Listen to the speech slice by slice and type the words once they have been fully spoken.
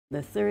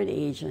The third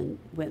agent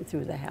went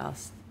through the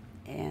house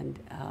and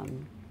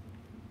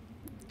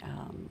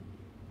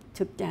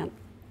took down,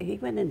 he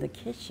went in the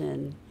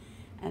kitchen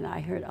and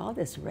I heard all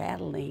this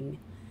rattling.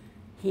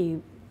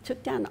 He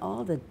took down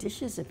all the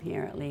dishes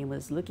apparently and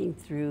was looking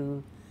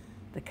through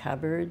the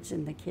cupboards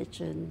in the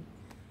kitchen,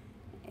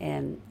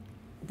 and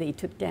they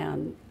took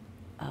down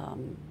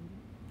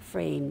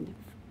framed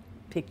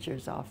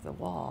pictures off the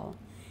wall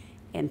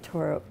and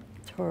tore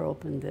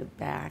open the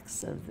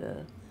backs of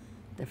the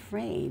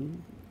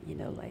frame, you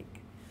know,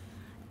 like,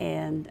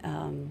 and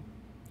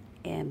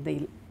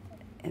they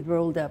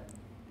rolled up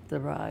the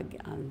rug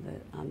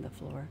on the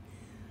floor.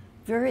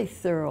 Very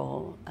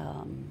thorough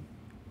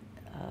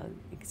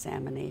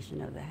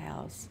examination of the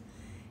house,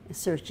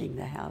 searching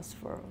the house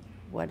for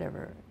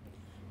whatever.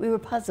 We were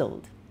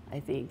puzzled, I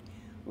think.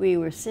 We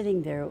were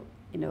sitting there,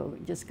 you know,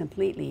 just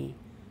completely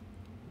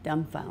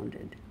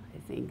dumbfounded. I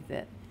think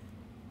that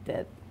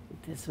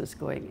this was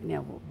going, you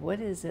know, what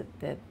is it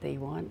that they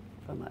want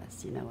from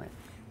us, you know?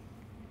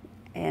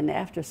 And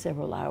after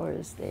several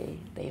hours, they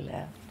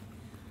left.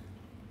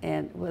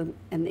 And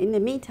in the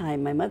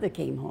meantime, my mother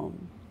came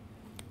home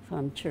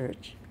from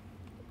church,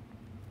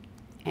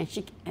 and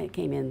she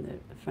came in the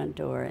front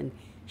door, and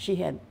she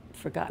had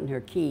forgotten her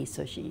key,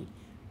 so she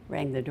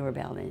rang the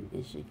doorbell, and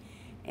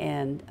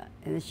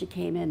then she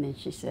came in and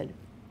she said,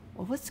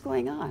 "Well, what's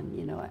going on?"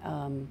 You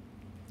know,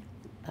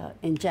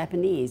 in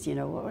Japanese, you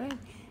know, what?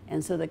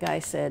 And so the guy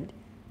said,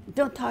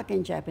 "Don't talk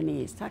in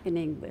Japanese, talk in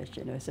English,"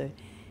 you know. So,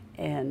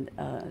 and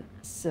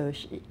so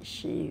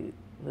she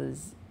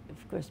was,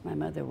 of course, my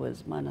mother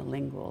was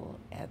monolingual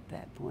at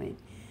that point.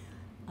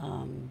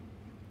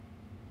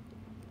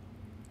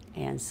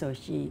 And so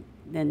she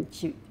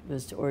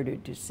was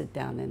ordered to sit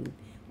down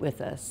with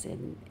us,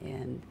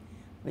 and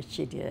which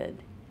she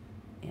did,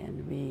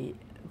 and we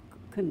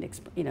couldn't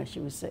explain. You know, she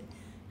was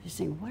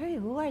saying,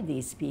 "Who are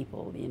these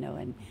people? You know,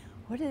 and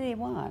what do they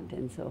want?"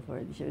 and so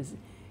forth. She was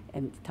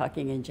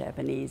talking in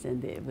Japanese,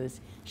 and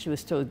she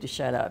was told to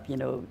shut up. You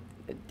know,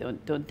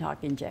 don't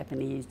talk in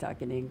Japanese,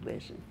 talk in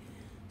English. And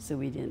so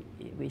we didn't.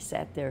 We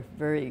sat there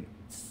very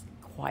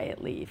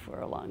quietly for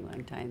a long,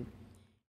 long time.